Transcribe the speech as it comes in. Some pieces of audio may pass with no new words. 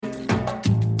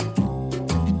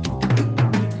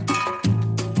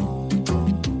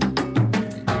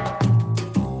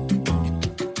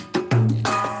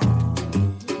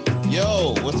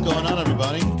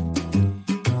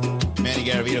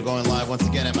are going live once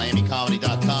again at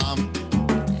MiamiComedy.com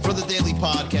for the daily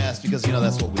podcast because, you know,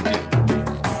 that's what we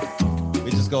do.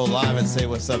 We just go live and say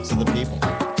what's up to the people.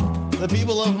 The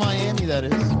people of Miami, that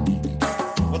is.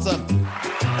 What's up?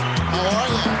 How are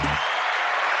you?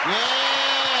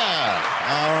 Yeah.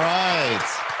 All right.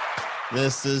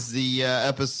 This is the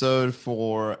episode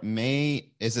for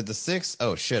May. Is it the 6th?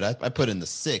 Oh, shit. I put in the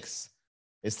 6th.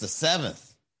 It's the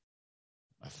 7th.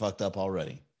 I fucked up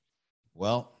already.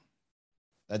 Well,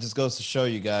 that just goes to show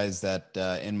you guys that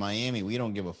in Miami, we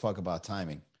don't give a fuck about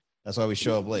timing. That's why we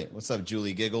show up late. What's up,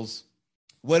 Julie Giggles?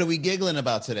 What are we giggling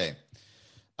about today?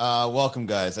 Welcome,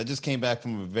 guys. I just came back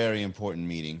from a very important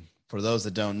meeting. For those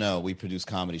that don't know, we produce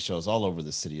comedy shows all over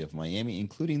the city of Miami,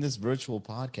 including this virtual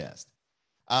podcast.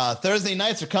 Thursday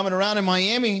nights are coming around in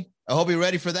Miami. I hope you're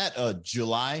ready for that.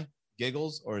 July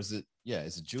Giggles, or is it? Yeah,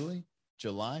 is it Julie?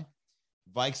 July?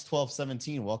 Vikes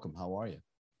 1217. Welcome. How are you?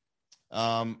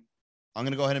 I'm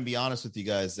going to go ahead and be honest with you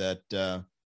guys that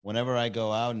whenever I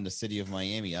go out in the city of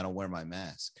Miami, I don't wear my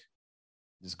mask.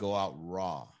 Just go out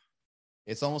raw.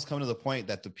 It's almost come to the point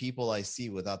that the people I see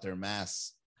without their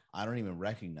masks, I don't even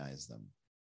recognize them.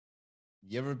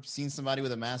 You ever seen somebody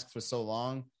with a mask for so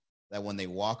long that when they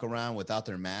walk around without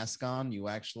their mask on, you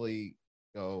actually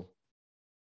go,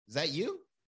 is that you,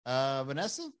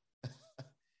 Vanessa?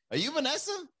 Are you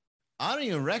Vanessa? I don't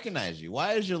even recognize you.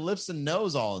 Why is your lips and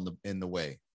nose all in the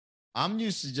way? I'm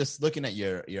used to just looking at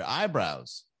your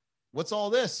eyebrows. What's all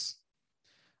this?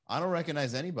 I don't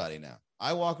recognize anybody now.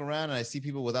 I walk around and I see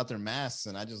people without their masks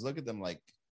and I just look at them like,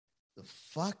 the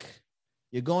fuck?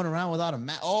 You're going around without a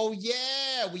mask? Oh,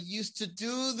 yeah, we used to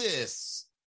do this.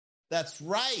 That's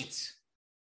right.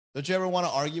 Don't you ever want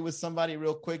to argue with somebody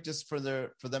real quick just for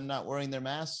them not wearing their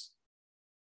masks?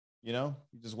 You know,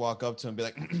 you just walk up to them and be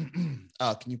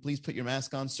like, can you please put your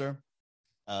mask on, sir?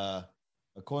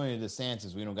 According to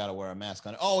DeSantis, we don't got to wear a mask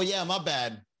on. Oh, yeah, my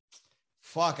bad.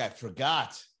 Fuck, I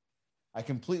forgot. I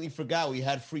completely forgot we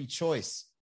had free choice.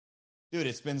 Dude,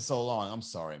 it's been so long. I'm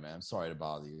sorry, man. I'm sorry to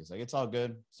bother you. It's like, it's all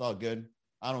good. It's all good.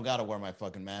 I don't got to wear my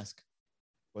fucking mask.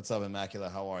 What's up,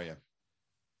 Immaculate? How are you?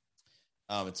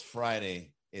 It's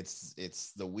Friday.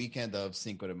 It's the weekend of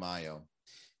Cinco de Mayo.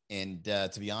 And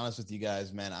to be honest with you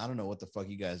guys, man, I don't know what the fuck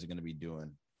you guys are going to be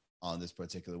doing on this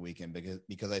particular weekend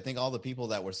because I think all the people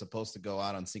that were supposed to go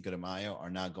out on Cinco de Mayo are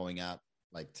not going out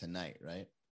like tonight, right?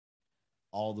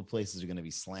 All the places are going to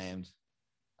be slammed.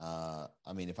 I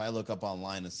mean, if I look up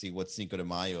online and see what Cinco de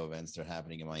Mayo events are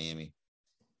happening in Miami,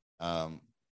 I'm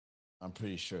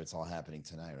pretty sure it's all happening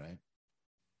tonight, right?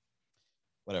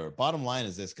 Whatever. Bottom line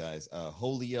is this, guys.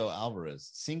 Julio Alvarez,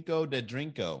 Cinco de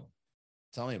Drinko.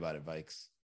 Tell me about it, Vikes.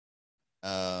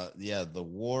 Yeah, the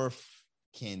Wharf,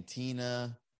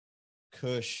 Cantina,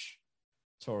 Kush,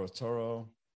 Toro,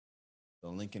 the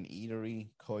Lincoln Eatery,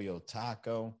 Coyo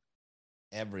Taco.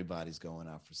 Everybody's going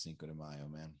out for Cinco de Mayo,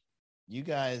 man. You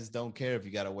guys don't care if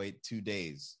you got to wait 2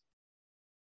 days.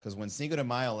 Because when Cinco de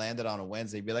Mayo landed on a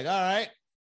Wednesday, you'd be like, all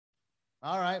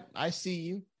right, I see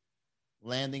you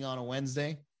landing on a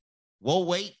Wednesday. We'll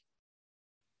wait.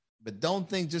 But don't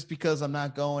think just because I'm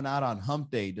not going out on hump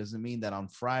day doesn't mean that on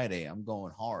Friday I'm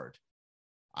going hard.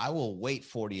 I will wait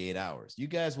 48 hours. You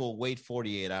guys will wait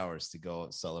 48 hours to go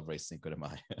celebrate Cinco de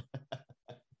Mayo.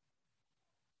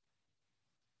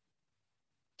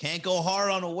 Can't go hard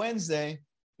on a Wednesday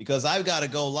because I've got to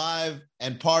go live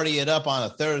and party it up on a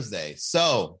Thursday.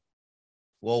 So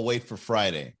we'll wait for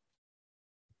Friday.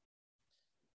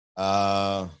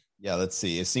 Yeah, let's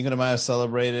see. Is Cinco de Mayo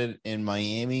celebrated in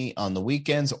Miami on the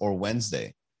weekends or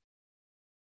Wednesday?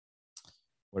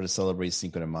 Where to celebrate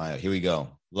Cinco de Mayo? Here we go.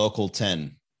 Local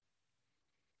 10.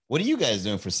 What are you guys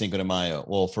doing for Cinco de Mayo?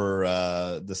 Well, for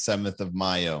the 7th of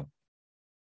Mayo.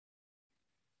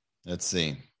 Let's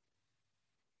see.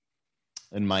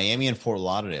 In Miami and Fort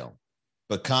Lauderdale.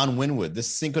 Bacan Wynwood. This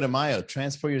is Cinco de Mayo.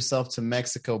 Transport yourself to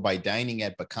Mexico by dining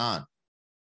at Bacan.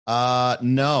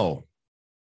 No.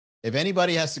 If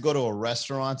anybody has to go to a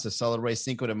restaurant to celebrate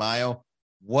Cinco de Mayo,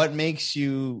 what makes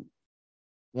you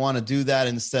want to do that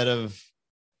instead of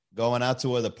going out to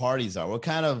where the parties are? What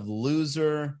kind of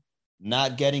loser,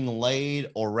 not getting laid,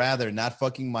 or rather not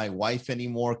fucking my wife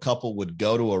anymore couple would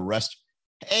go to a restaurant?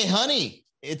 Hey, honey,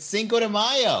 it's Cinco de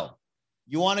Mayo.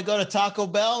 You want to go to Taco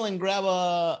Bell and grab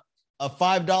a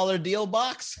 $5 deal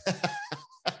box?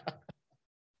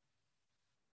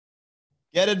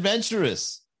 Get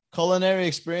adventurous. Culinary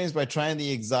experience by trying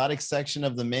the exotic section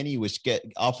of the menu, which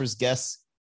offers guests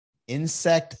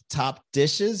insect top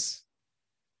dishes.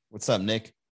 What's up,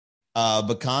 Nick?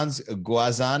 Bacan's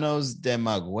Guasanos de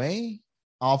Maguey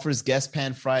offers guest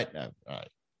pan fried. All right.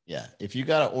 Yeah. If you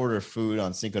got to order food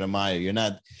on Cinco de Mayo, you're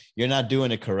not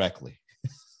doing it correctly.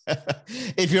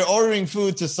 If you're ordering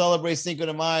food to celebrate Cinco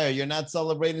de Mayo, you're not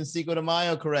celebrating Cinco de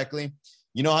Mayo correctly.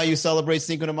 You know how you celebrate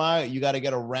Cinco de Mayo? You got to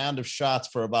get a round of shots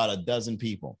for about a dozen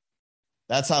people.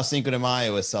 That's how Cinco de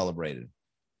Mayo is celebrated.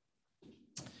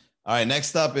 All right,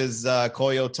 next up is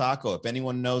Coyo Taco. If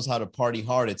anyone knows how to party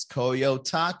hard, it's Coyo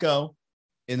Taco.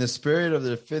 In the spirit of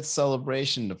the 5th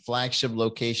celebration, the flagship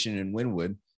location in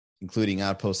Wynwood, including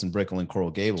Outpost and Brickell and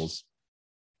Coral Gables,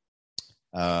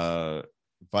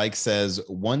 Vike says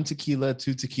 1 tequila,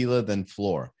 2 tequila, then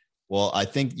floor. Well, I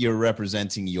think you're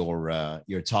representing your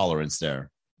tolerance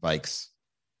there, Vikes.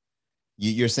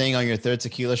 You're saying on your 3rd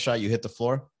tequila shot, you hit the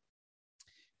floor?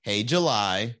 Hey,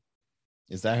 July.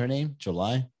 Is that her name?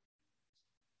 July?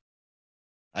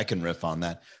 I can riff on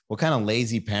that. What kind of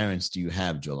lazy parents do you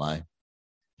have, July?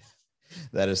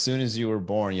 That as soon as you were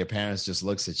born, your parents just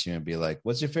looks at you and be like,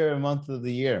 what's your favorite month of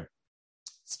the year?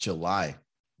 It's July.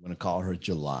 I'm going to call her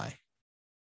July.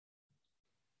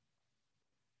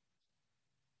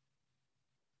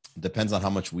 Depends on how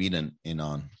much weed in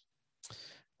on.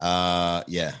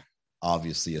 Yeah,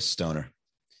 obviously a stoner,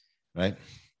 right?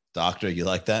 Doctor, you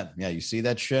like that? Yeah, you see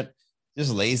that shit?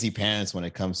 Just lazy parents when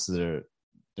it comes to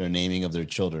their naming of their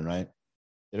children, right?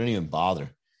 They don't even bother.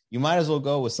 You might as well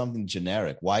go with something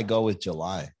generic. Why go with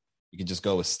July? You can just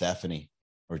go with Stephanie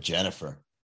or Jennifer.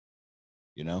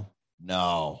 You know?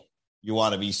 No, you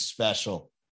want to be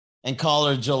special and call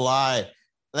her July.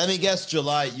 Let me guess,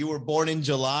 July. You were born in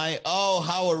July? Oh,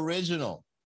 how original.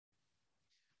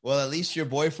 Well, at least your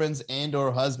boyfriends and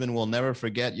or husband will never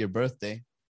forget your birthday.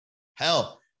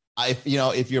 Hell, if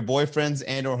your boyfriends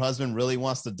and or husband really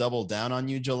wants to double down on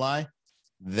you, July,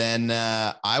 then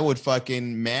I would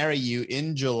fucking marry you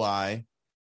in July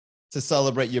to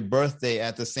celebrate your birthday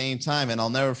at the same time. And I'll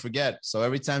never forget. So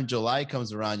every time July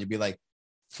comes around, you'll be like,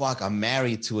 fuck, I'm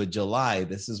married to a July.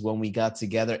 This is when we got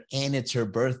together and it's her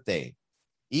birthday.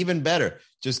 Even better,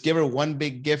 just give her one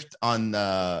big gift on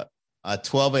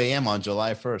 12 a.m. on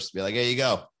July 1st. Be like, here you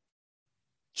go.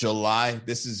 July,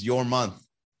 this is your month.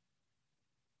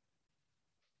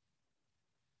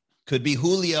 Could be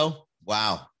Julio.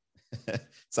 Wow.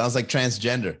 Sounds like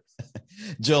transgender.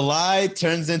 July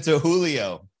turns into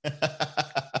Julio.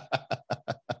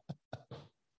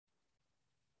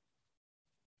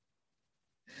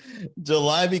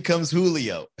 July becomes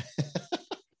Julio.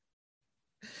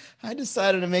 I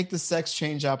decided to make the sex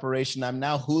change operation. I'm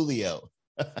now Julio.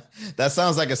 That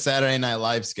sounds like a Saturday Night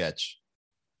Live sketch.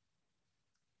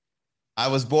 I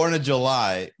was born in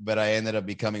July, but I ended up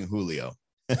becoming Julio.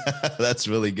 That's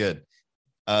really good.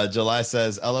 July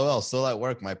says, LOL, still at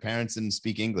work. My parents didn't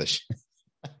speak English.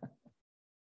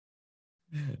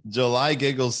 July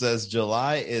Giggles says,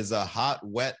 July is a hot,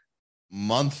 wet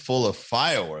month full of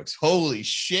fireworks. Holy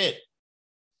shit.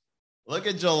 Look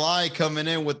at July coming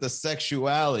in with the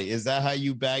sexuality. Is that how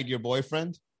you bagged your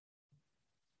boyfriend?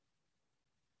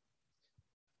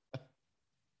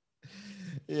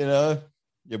 You know,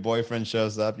 your boyfriend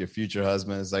shows up, your future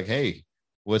husband is like, hey,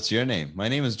 what's your name? My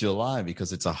name is July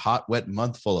because it's a hot, wet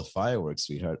month full of fireworks,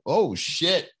 sweetheart. Oh,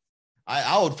 shit.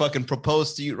 I would fucking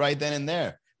propose to you right then and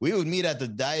there. We would meet at the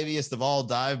diviest of all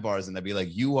dive bars and I'd be like,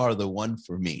 you are the one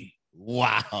for me.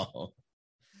 Wow.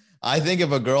 I think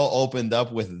if a girl opened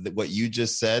up with what you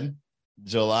just said,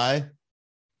 July,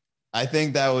 I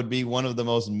think that would be one of the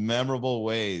most memorable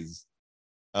ways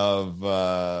of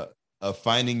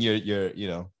finding your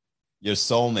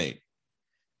soulmate.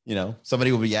 You know,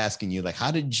 somebody will be asking you like,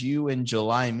 how did you and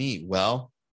July meet?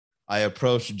 Well, I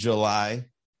approached July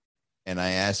and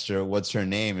I asked her, what's her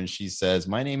name? And she says,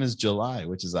 my name is July,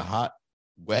 which is a hot,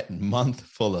 wet month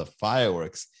full of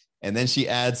fireworks. And then she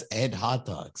adds, and hot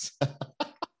dogs.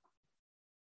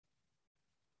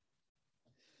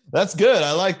 That's good.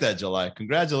 I like that, July.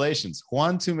 Congratulations.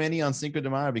 Juan Too Many on Cinco de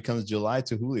Mayo becomes July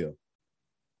to Julio.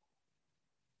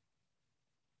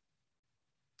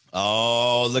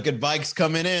 Oh, look at Bikes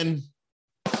coming in.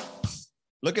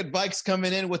 Look at Bikes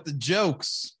coming in with the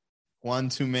jokes. Juan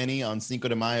Too Many on Cinco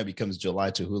de Mayo becomes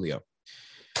July to Julio.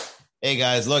 Hey,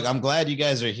 guys, look, I'm glad you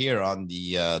guys are here on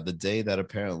the day that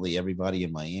apparently everybody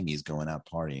in Miami is going out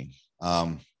partying.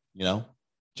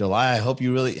 July, I hope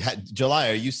you really July,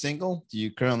 are you single? Do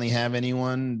you currently have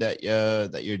anyone that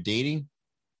you're dating?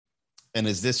 And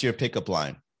is this your pickup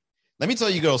line? Let me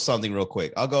tell you girls something real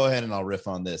quick. I'll go ahead and I'll riff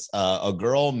on this. A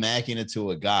girl macking it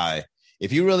to a guy.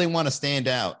 If you really want to stand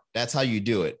out, that's how you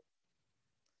do it.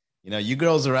 You know, you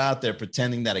girls are out there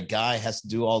pretending that a guy has to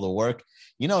do all the work.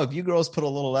 You know, if you girls put a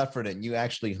little effort and you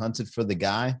actually hunted for the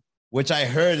guy, which I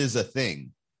heard is a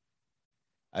thing.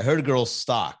 I heard girls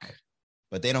stalk.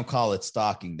 But they don't call it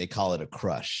stalking. They call it a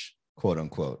crush, quote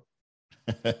unquote.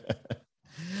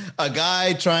 A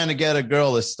guy trying to get a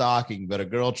girl is stalking, but a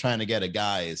girl trying to get a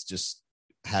guy is just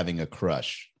having a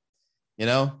crush. You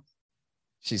know,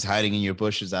 she's hiding in your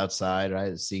bushes outside,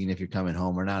 right? Seeing if you're coming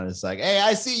home or not. It's like, hey,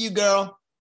 I see you, girl.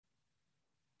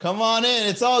 Come on in.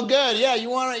 It's all good. Yeah, you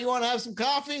want to have some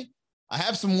coffee? I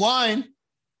have some wine.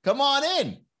 Come on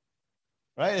in.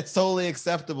 Right? It's totally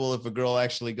acceptable if a girl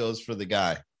actually goes for the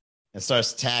guy and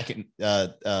starts talking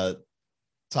the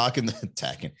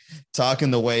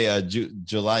way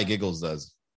July Giggles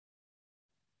does.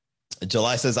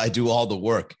 July says, I do all the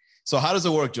work. So how does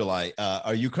it work, July?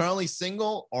 Are you currently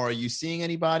single or are you seeing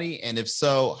anybody? And if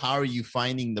so, how are you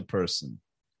finding the person?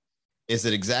 Is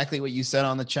it exactly what you said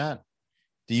on the chat?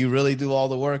 Do you really do all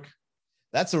the work?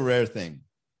 That's a rare thing.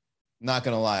 Not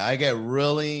going to lie. I get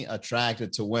really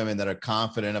attracted to women that are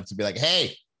confident enough to be like,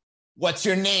 hey, what's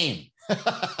your name?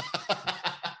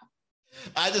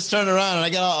 I just turned around and I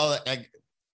got all like,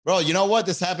 bro, you know what?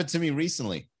 This happened to me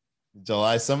recently.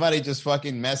 July, somebody just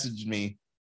fucking messaged me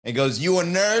and goes, you a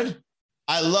nerd?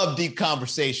 I love deep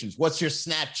conversations. What's your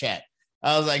Snapchat?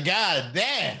 I was like, God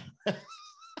damn.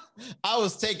 I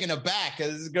was taken aback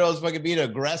because this girl was fucking being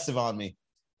aggressive on me.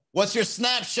 What's your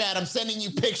Snapchat? I'm sending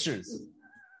you pictures.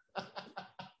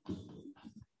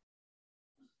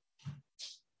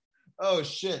 Oh,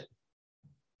 shit.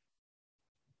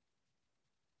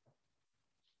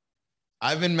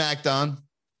 I've been macked on.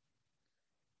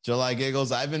 July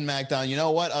Giggles, I've been macked on. You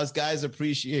know what? Us guys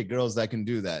appreciate girls that can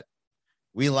do that.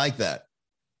 We like that.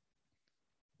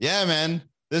 Yeah, man.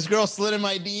 This girl slid in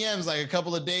my DMs like a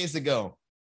couple of days ago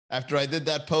after I did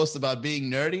that post about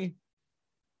being nerdy.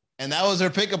 And that was her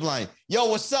pickup line. Yo,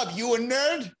 what's up? You a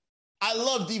nerd? I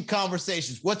love deep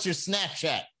conversations. What's your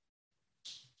Snapchat?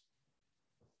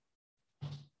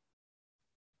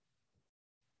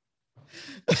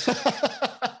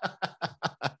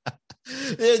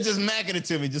 They're just macking it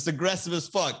to me, just aggressive as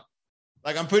fuck.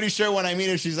 Like, I'm pretty sure when I meet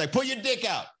her, she's like, put your dick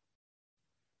out.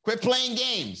 Quit playing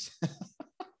games.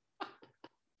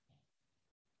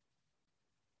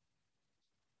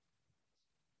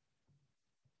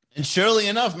 And surely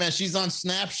enough, man, she's on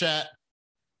Snapchat,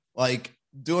 like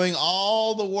doing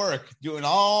all the work,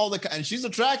 and she's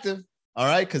attractive. All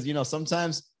right. Cause you know,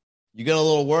 sometimes you get a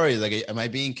little worried. Like, am I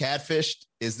being catfished?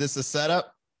 Is this a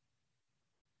setup?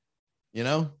 You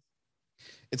know,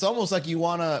 it's almost like you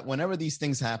want to, whenever these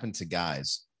things happen to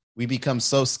guys, we become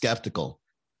so skeptical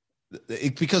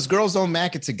because girls don't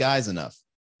mack it to guys enough.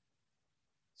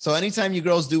 So anytime you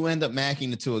girls do end up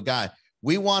macking it to a guy,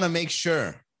 we want to make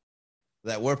sure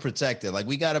that we're protected. Like,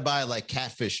 we got to buy like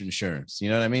catfish insurance. You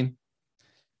know what I mean?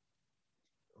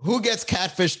 Who gets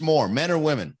catfished more, men or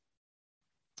women?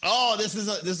 Oh, this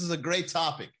is a great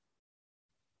topic.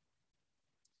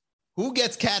 Who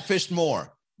gets catfished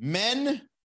more, men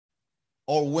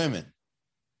or women?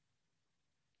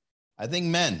 I think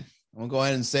men. I'm going to go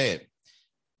ahead and say it.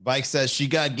 Bike says she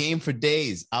got game for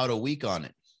days, out a week on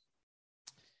it.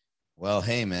 Well,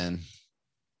 hey, man.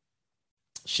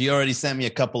 She already sent me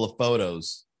a couple of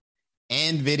photos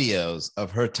and videos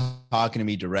of her talking to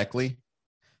me directly.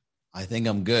 I think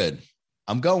I'm good.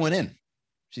 I'm going in.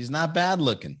 She's not bad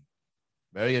looking.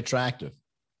 Very attractive.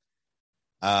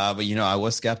 But, you know, I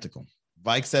was skeptical.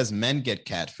 Vike says men get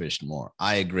catfished more.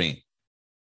 I agree.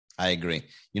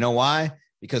 You know why?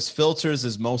 Because filters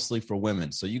is mostly for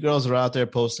women. So you girls are out there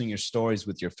posting your stories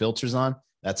with your filters on.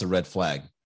 That's a red flag.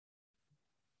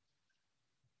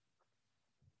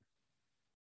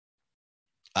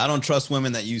 I don't trust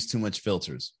women that use too much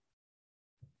filters.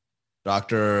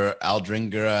 Dr.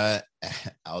 Aldringrathan.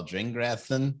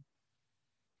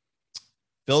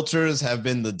 Filters have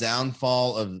been the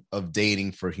downfall of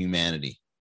dating for humanity.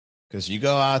 Because you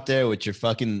go out there with your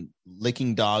fucking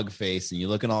licking dog face and you're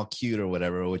looking all cute or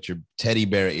whatever with your teddy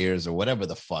bear ears or whatever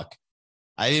the fuck.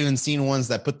 I've even seen ones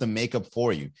that put the makeup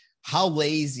for you. How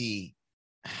lazy,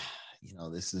 you know,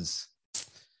 this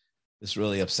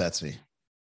really upsets me.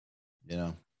 You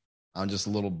know, I'm just a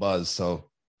little buzzed, so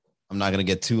I'm not going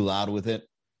to get too loud with it,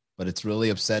 but it's really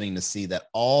upsetting to see that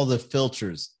all the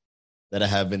filters that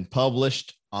have been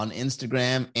published on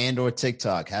Instagram and or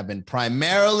TikTok have been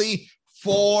primarily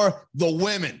for the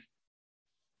women.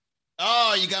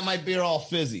 Oh, you got my beer all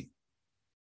fizzy.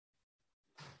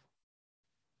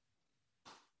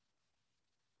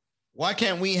 Why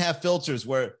can't we have filters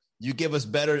where you give us a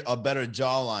better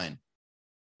jawline?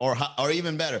 Or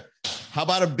even better, how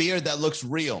about a beard that looks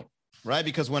real, right?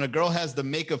 Because when a girl has the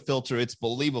makeup filter, it's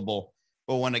believable.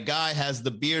 But when a guy has the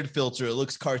beard filter, it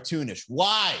looks cartoonish.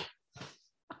 Why?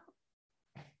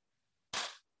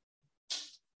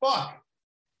 Fuck.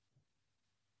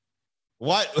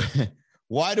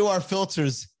 Why do our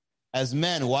filters As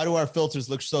men, why do our filters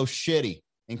look so shitty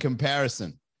in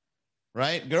comparison?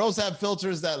 Right? Girls have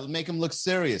filters that make them look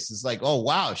serious. It's like, oh,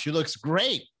 wow, she looks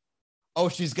great. Oh,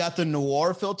 she's got the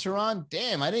noir filter on.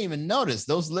 Damn, I didn't even notice.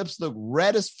 Those lips look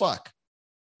red as fuck.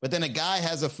 But then a guy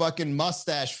has a fucking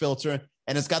mustache filter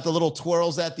and it's got the little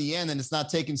twirls at the end and it's not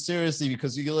taken seriously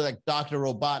because you look like Dr.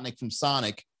 Robotnik from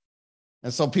Sonic.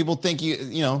 And so people think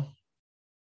you know,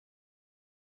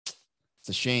 it's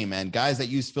a shame, man. Guys that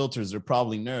use filters are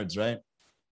probably nerds, right?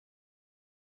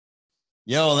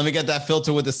 Yo, let me get that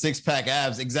filter with the six-pack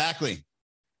abs. Exactly.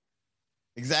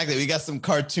 We got some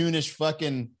cartoonish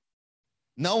fucking...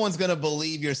 No one's going to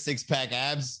believe your six-pack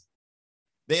abs.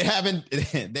 They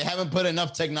haven't put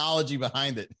enough technology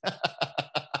behind it.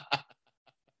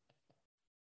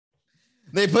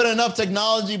 They put enough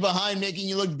technology behind making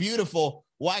you look beautiful.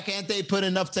 Why can't they put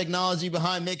enough technology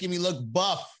behind making me look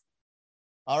buff?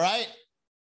 All right?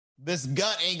 This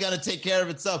gut ain't going to take care of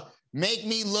itself. Make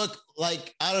me look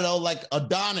like, I don't know, like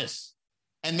Adonis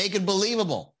and make it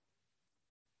believable.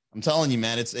 I'm telling you,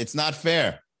 man, it's not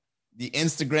fair. The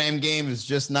Instagram game is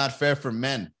just not fair for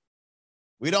men.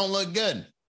 We don't look good.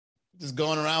 Just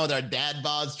going around with our dad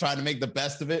bods trying to make the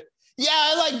best of it. Yeah,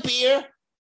 I like beer.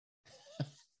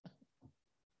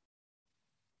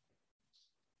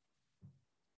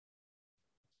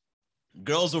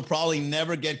 Girls will probably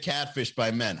never get catfished by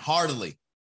men. Hardly.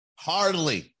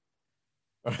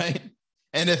 All right?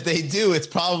 And if they do, it's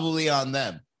probably on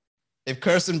them. If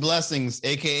Kirsten Blessings,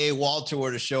 a.k.a. Walter,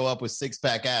 were to show up with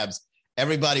six-pack abs,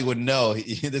 everybody would know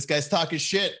this guy's talking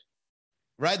shit,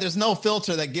 right? There's no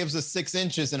filter that gives us 6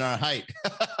 inches in our height.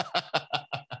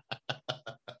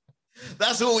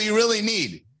 That's what we really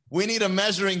need. We need a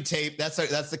measuring tape. That's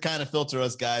the kind of filter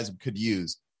us guys could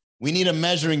use. We need a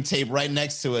measuring tape right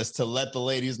next to us to let the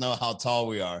ladies know how tall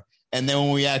we are. And then when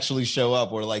we actually show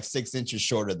up, we're like 6 inches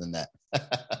shorter than that.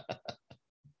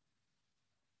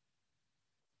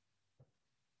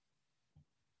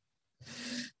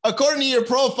 According to your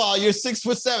profile, you're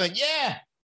 6'7".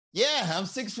 Yeah, I'm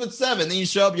 6'7". Then you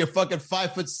show up, you're fucking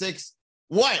 5'6".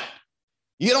 What?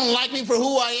 You don't like me for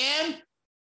who I am?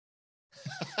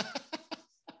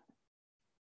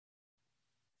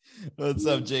 What's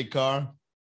up, Jay Carr?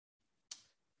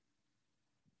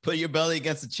 Put your belly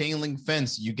against a chain link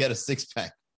fence, you get a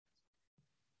six-pack.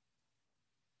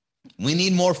 We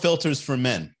need more filters for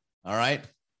men, all right?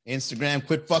 Instagram,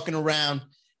 quit fucking around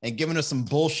and giving us some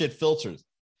bullshit filters.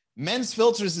 Men's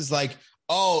filters is like,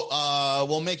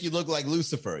 we'll make you look like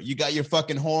Lucifer. You got your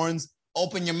fucking horns,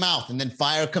 open your mouth, and then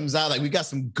fire comes out. Like, we got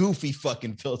some goofy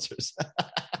fucking filters.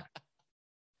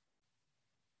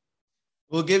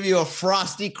 We'll give you a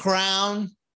frosty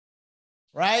crown,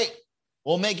 right?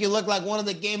 We'll make you look like one of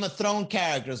the Game of Thrones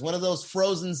characters, one of those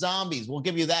frozen zombies. We'll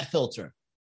give you that filter.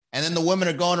 And then the women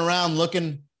are going around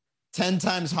looking 10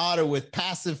 times hotter with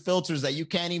passive filters that you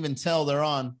can't even tell they're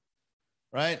on,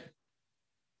 right?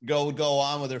 Girl would go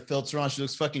on with her filter on. She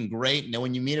looks fucking great. And then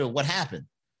when you meet her, what happened?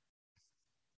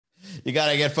 You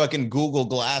got to get fucking Google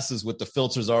glasses with the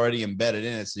filters already embedded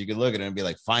in it so you can look at it and be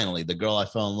like, finally, the girl I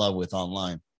fell in love with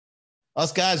online.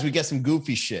 Us guys, we get some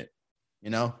goofy shit, you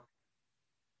know?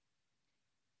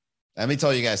 Let me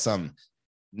tell you guys something.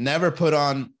 Never put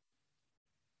on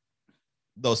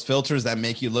those filters that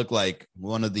make you look like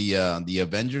one of the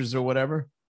Avengers or whatever,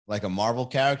 like a Marvel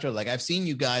character. Like, I've seen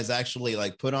you guys actually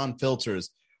like put on filters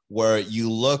where you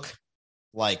look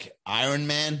like Iron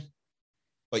Man,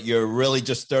 but you're really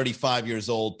just 35 years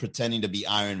old pretending to be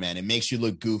Iron Man. It makes you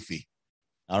look goofy.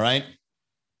 All right?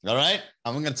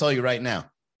 I'm going to tell you right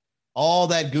now. All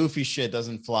that goofy shit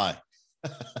doesn't fly.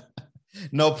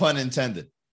 No pun intended.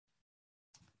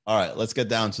 All right, let's get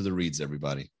down to the reads,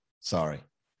 everybody. Sorry,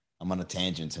 I'm on a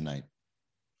tangent tonight.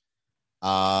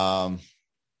 All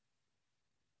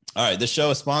right, this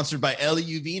show is sponsored by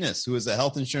Eliu Venus, who is a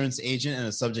health insurance agent and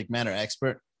a subject matter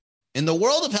expert in the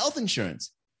world of health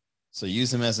insurance. So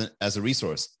use him as a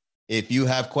resource. If you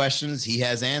have questions, he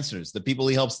has answers. The people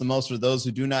he helps the most are those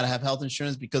who do not have health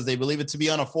insurance because they believe it to be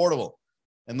unaffordable,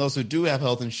 and those who do have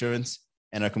health insurance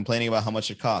and are complaining about how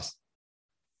much it costs.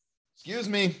 Excuse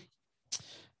me.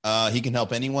 He can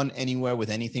help anyone, anywhere with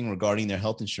anything regarding their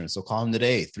health insurance. So call him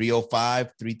today,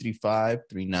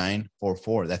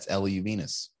 305-335-3944. That's Eliu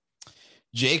Venus.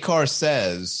 Jay Carr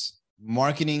says,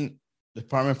 marketing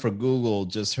department for Google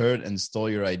just heard and stole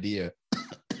your idea.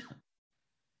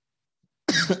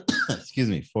 Excuse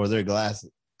me, for their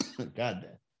glasses. God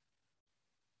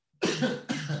damn.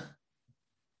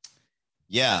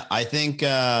 Yeah, I think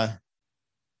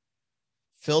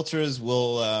filters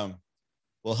will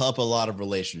help a lot of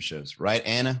relationships, right,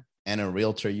 Anna? Anna,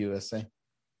 Realtor USA.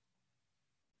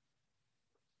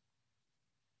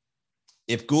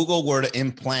 if Google were to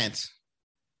implant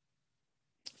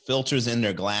filters in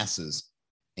their glasses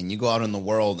and you go out in the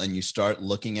world and you start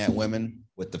looking at women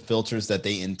with the filters that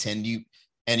they intend you,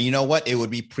 and you know what? It would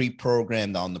be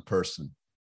pre-programmed on the person.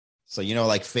 So,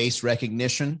 like face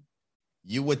recognition,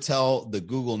 you would tell the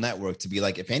Google network to be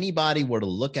like, if anybody were to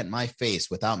look at my face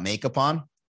without makeup on,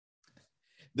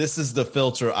 this is the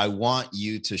filter I want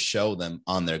you to show them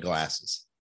on their glasses,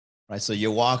 right? So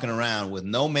you're walking around with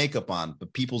no makeup on,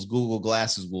 but people's Google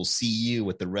glasses will see you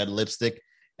with the red lipstick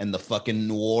and the fucking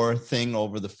noir thing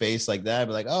over the face like that.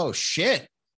 Be like, oh shit,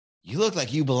 you look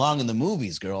like you belong in the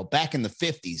movies, girl, back in the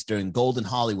 50s during Golden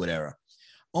Hollywood era.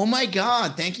 Oh my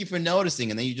God, thank you for noticing.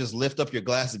 And then you just lift up your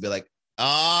glasses and be like,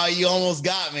 oh, you almost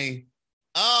got me.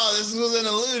 Oh, this was an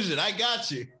illusion. I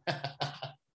got you.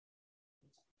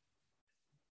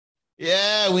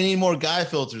 Yeah, we need more guy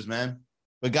filters, man.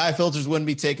 But guy filters wouldn't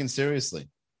be taken seriously.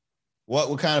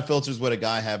 What kind of filters would a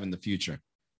guy have in the future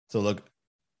to look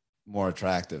more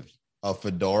attractive? A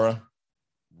fedora?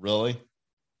 Really?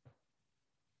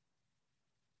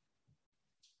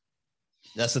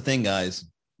 That's the thing, guys.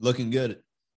 Looking good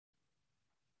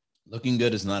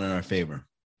is not in our favor.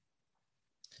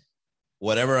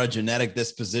 Whatever our genetic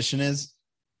disposition is,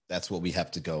 that's what we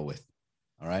have to go with.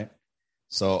 All right.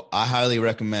 So I highly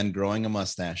recommend growing a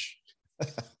mustache.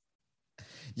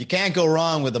 You can't go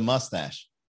wrong with a mustache.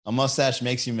 A mustache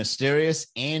makes you mysterious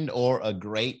and or a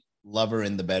great lover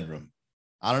in the bedroom.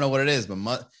 I don't know what it is,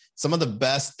 but some of the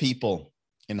best people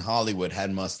in Hollywood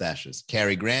had mustaches.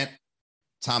 Cary Grant,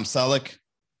 Tom Selleck,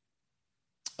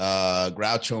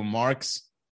 Groucho Marx,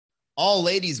 all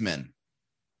ladies' men,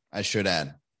 I should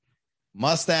add.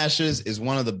 Mustaches is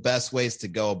one of the best ways to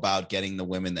go about getting the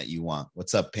women that you want.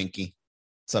 What's up, Pinky?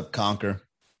 What's up, Conquer?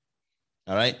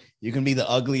 All right. You can be the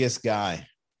ugliest guy,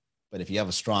 but if you have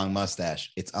a strong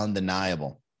mustache, it's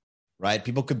undeniable, right?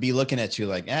 People could be looking at you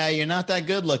like, hey, you're not that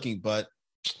good looking, but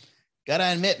gotta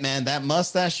admit, man, that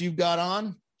mustache you've got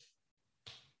on,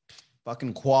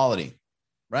 fucking quality,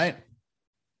 right?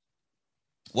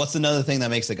 What's another thing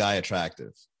that makes a guy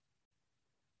attractive?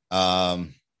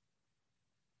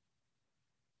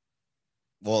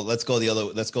 Well, let's go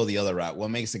the other route.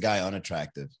 What makes a guy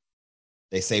unattractive?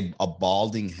 They say a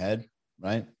balding head,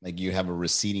 right? Like you have a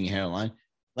receding hairline.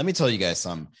 Let me tell you guys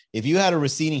something. If you had a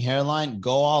receding hairline,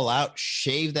 go all out,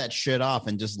 shave that shit off,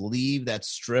 and just leave that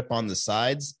strip on the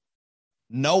sides.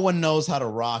 No one knows how to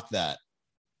rock that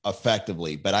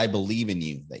effectively, but I believe in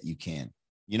you that you can.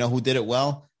 You know who did it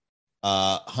well?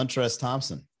 Hunter S.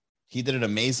 Thompson. He did it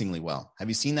amazingly well. Have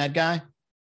you seen that guy?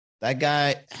 That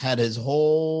guy had his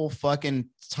whole fucking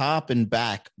top and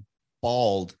back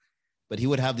bald, but he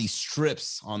would have these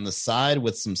strips on the side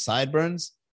with some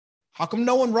sideburns. How come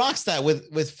no one rocks that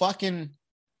with fucking?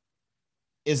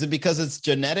 Is it because it's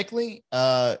genetically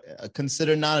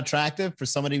considered not attractive for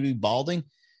somebody to be balding?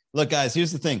 Look, guys,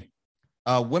 here's the thing.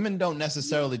 Women don't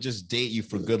necessarily just date you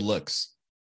for good looks.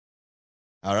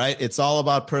 All right. It's all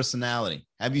about personality.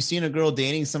 Have you seen a girl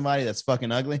dating somebody that's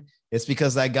fucking ugly? It's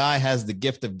because that guy has the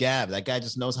gift of gab. That guy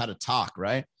just knows how to talk,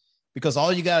 right? Because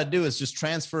all you got to do is just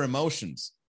transfer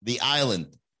emotions. The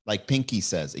island, like Pinky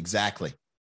says, exactly.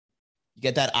 You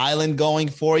get that island going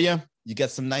for you. You get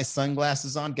some nice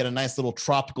sunglasses on, get a nice little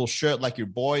tropical shirt like your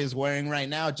boy is wearing right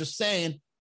now. Just saying.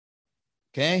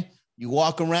 Okay. You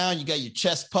walk around, you got your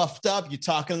chest puffed up. You're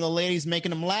talking to the ladies, making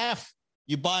them laugh.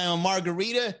 You buy them a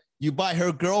margarita. You buy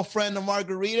her girlfriend a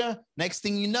margarita. Next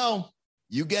thing you know,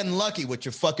 you getting lucky with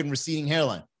your fucking receding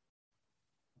hairline.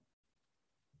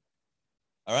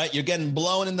 All right. You're getting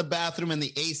blown in the bathroom and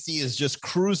the AC is just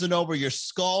cruising over your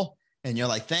skull. And you're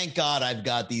like, thank God I've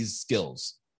got these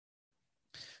skills.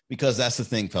 Because that's the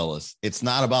thing, fellas. It's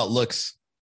not about looks.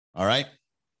 All right.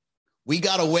 We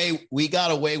got away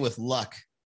with luck.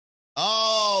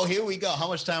 Oh, here we go. How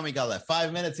much time we got left?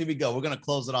 5 minutes. Here we go. We're going to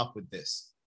close it off with this.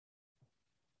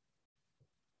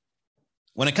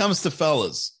 When it comes to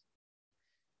fellas,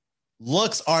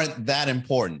 looks aren't that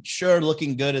important. Sure,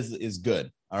 looking good is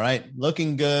good. All right.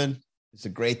 Looking good is a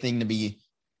great thing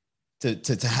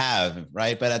to have,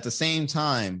 right? But at the same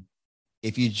time,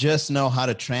 if you just know how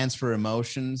to transfer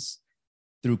emotions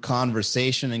through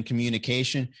conversation and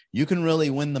communication, you can really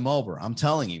win them over. I'm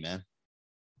telling you, man.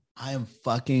 I am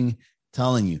fucking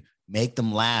telling you. Make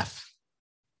them laugh.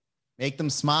 Make them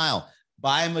smile.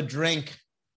 Buy them a drink.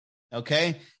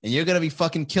 Okay? And you're going to be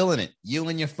fucking killing it. You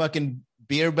and your fucking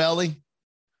beer belly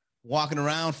walking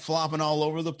around, flopping all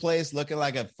over the place, looking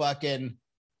like a fucking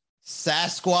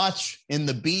Sasquatch in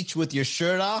the beach with your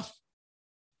shirt off.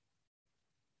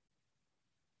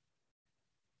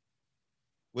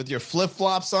 With your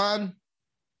flip-flops on.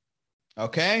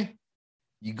 Okay?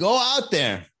 You go out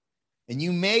there and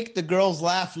you make the girls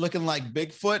laugh looking like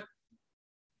Bigfoot,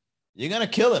 you're going to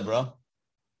kill it, bro.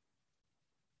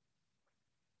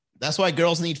 That's why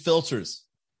girls need filters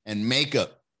and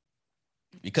makeup,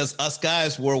 because us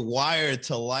guys were wired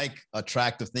to like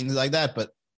attractive things like that.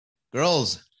 But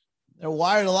girls, they're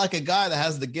wired to like a guy that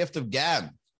has the gift of gab.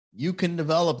 You can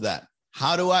develop that.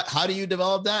 How do you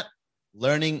develop that?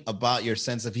 Learning about your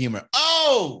sense of humor.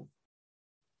 Oh,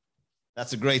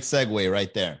 that's a great segue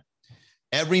right there.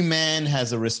 Every man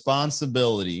has a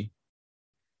responsibility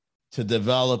to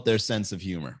develop their sense of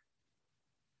humor.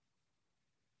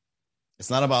 It's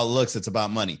not about looks, it's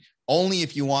about money. Only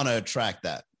if you want to attract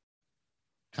that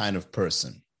kind of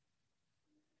person.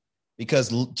 Because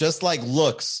just like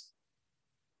looks,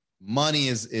 money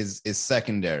is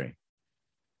secondary.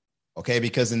 Okay,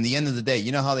 because in the end of the day,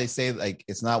 you know how they say, like,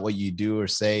 it's not what you do or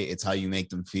say, it's how you make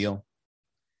them feel.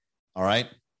 All right.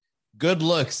 Good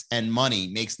looks and money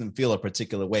makes them feel a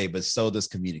particular way, but so does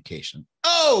communication.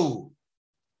 Oh,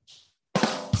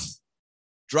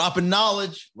 dropping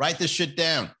knowledge. Write this shit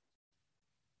down.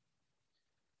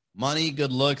 Money,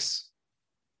 good looks,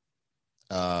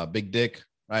 big dick,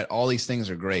 right? All these things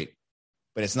are great,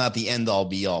 but it's not the end all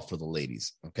be all for the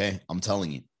ladies. Okay. I'm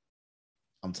telling you,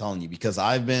 because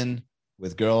I've been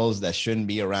with girls that shouldn't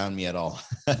be around me at all.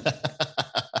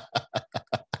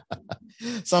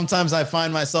 Sometimes I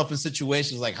find myself in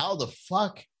situations like, how the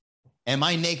fuck am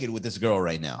I naked with this girl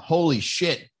right now? Holy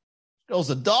shit. Girl's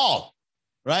a doll,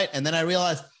 right? And then I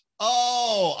realized,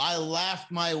 oh, I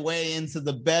laughed my way into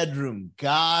the bedroom.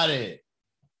 Got it.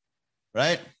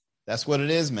 Right? That's what it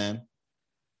is, man.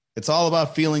 It's all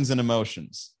about feelings and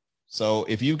emotions. So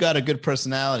if you've got a good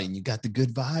personality and you got the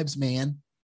good vibes, man,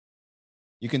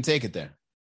 you can take it there.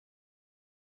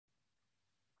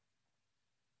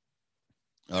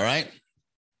 All right.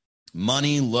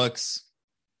 Money, looks,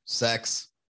 sex,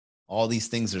 all these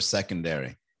things are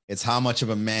secondary. It's how much of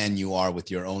a man you are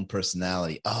with your own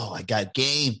personality. Oh, I got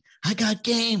game.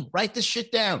 Write this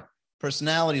shit down.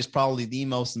 Personality is probably the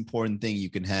most important thing you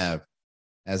can have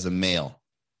as a male.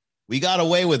 We got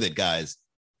away with it, guys.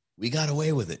 We got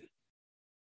away with it.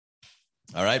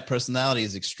 All right. Personality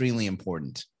is extremely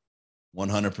important.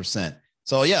 100%.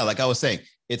 So yeah, like I was saying,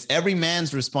 it's every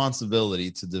man's responsibility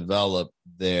to develop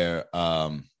their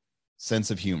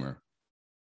sense of humor.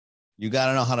 You got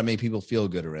to know how to make people feel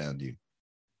good around you.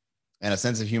 And a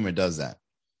sense of humor does that,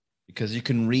 because you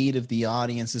can read if the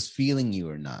audience is feeling you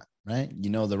or not, right?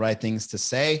 You know the right things to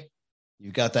say.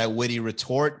 You got that witty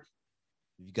retort.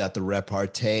 You got the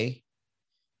repartee.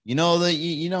 You know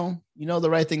the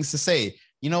right things to say.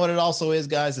 You know what it also is,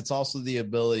 guys? It's also the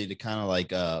ability to kind of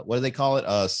like, what do they call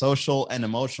it? Social and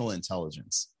emotional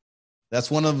intelligence. That's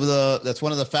one of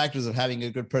the factors of having a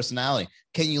good personality.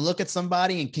 Can you look at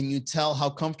somebody and can you tell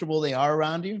how comfortable they are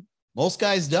around you? Most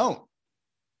guys don't.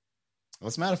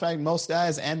 As a matter of fact, most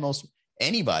guys and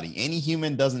any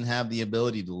human doesn't have the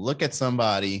ability to look at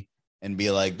somebody and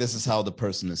be like, this is how the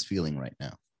person is feeling right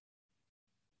now.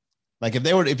 Like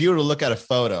if you were to look at a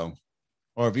photo,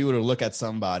 or if you were to look at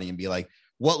somebody and be like,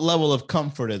 what level of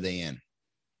comfort are they in?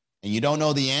 And you don't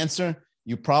know the answer,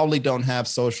 you probably don't have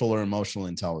social or emotional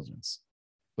intelligence.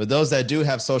 But those that do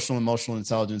have social and emotional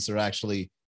intelligence are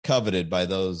actually coveted by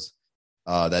those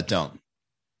that don't.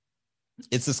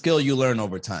 It's a skill you learn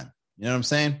over time. You know what I'm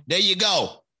saying? There you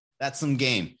go. That's some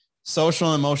game.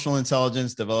 Social and emotional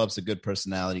intelligence develops a good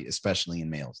personality, especially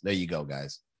in males. There you go,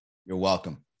 guys. You're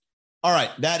welcome. All right.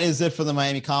 That is it for the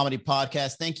Miami Comedy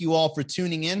Podcast. Thank you all for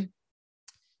tuning in.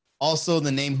 Also,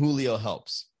 the name Julio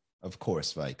helps. Of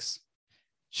course, Vikes.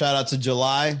 Shout out to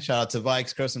July. Shout out to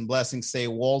Vikes, Curse and Blessings, Say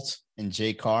Walt, and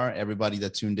Jay Carr, everybody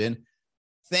that tuned in.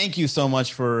 Thank you so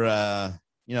much for,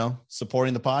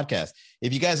 supporting the podcast.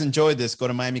 If you guys enjoyed this, go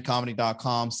to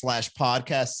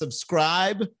miamicomedy.com/podcast.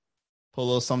 Subscribe. Put a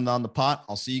little something on the pot.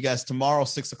 I'll see you guys tomorrow,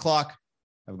 6:00.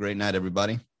 Have a great night,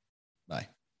 everybody.